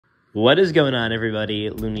What is going on, everybody?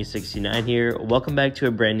 Looney69 here. Welcome back to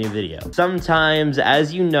a brand new video. Sometimes,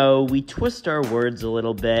 as you know, we twist our words a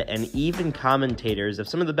little bit, and even commentators of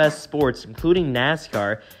some of the best sports, including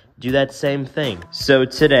NASCAR, do that same thing. So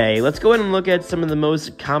today, let's go ahead and look at some of the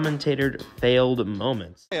most commentator failed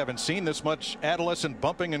moments. I haven't seen this much adolescent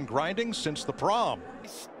bumping and grinding since the prom.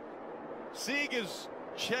 Sieg is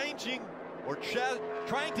changing or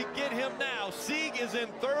trying to get him now. Sieg is in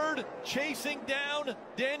third, chasing down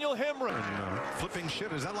Daniel Hemrick. Flipping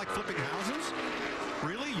shit, is that like flipping houses?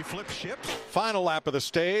 Really? You flip ships? Final lap of the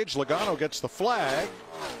stage, Logano gets the flag,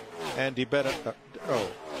 and he bet it.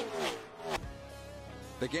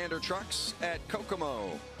 The Gander trucks at Kokomo,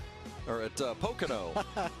 or at Pocono.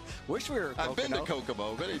 Wish we were. I've been to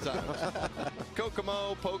Kokomo many times.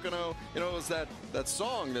 Kokomo, Pocono. You know, it was that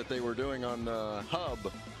song that they were doing on Hub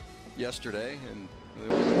yesterday. And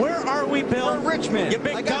where are we, Bill? We're Richmond. You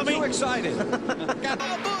big I got dummy. too excited.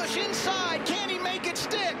 Bush inside. Can he make it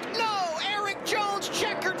stick? No. Eric Jones,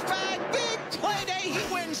 checkered flag. Big play day.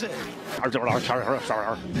 He wins it.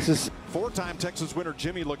 This is four-time Texas winner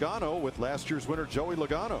Jimmy Logano with last year's winner Joey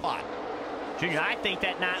Logano. Junior, I think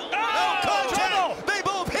that now. Contact! They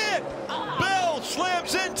both hit! Bell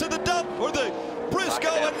slams into the dump or the Briscoe,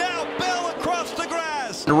 and now Bell across the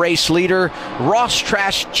grass. Race leader Ross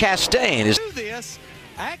Chastain is. Do this.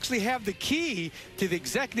 I actually have the key to the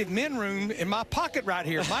executive men room in my pocket right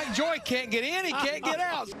here. Mike Joy can't get in, he can't get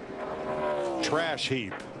out. Trash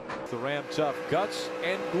heap. The Ram Tough guts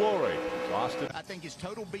and glory. Austin. I think it's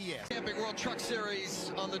total BS. Camping World Truck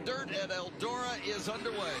Series on the dirt at Eldora is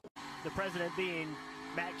underway. The president being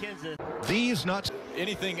Matt Kenseth. These nuts.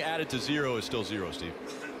 Anything added to zero is still zero, Steve.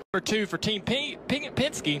 Number 2 for Team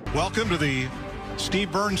Penske. Welcome to the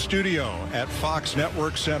Steve Burns Studio at Fox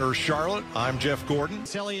Network Center, Charlotte. I'm Jeff Gordon.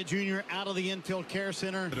 Celia Jr. out of the infield care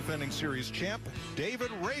center. The defending series champ,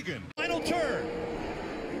 David Reagan. Final turn.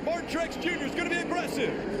 Martin Truex Jr. is going to be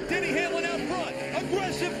aggressive. Denny Hamlin out front.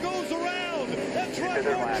 Aggressive goes around. That's right,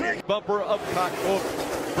 Martin Truex. Bumper of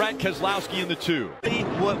Brad Keselowski in the 2.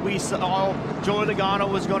 What we saw Joey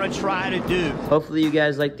Logano was going to try to do. Hopefully you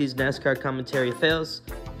guys like these NASCAR commentary fails.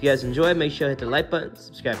 If you guys enjoy, make sure to hit the like button,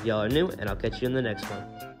 subscribe if y'all are new, and I'll catch you in the next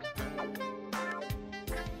one.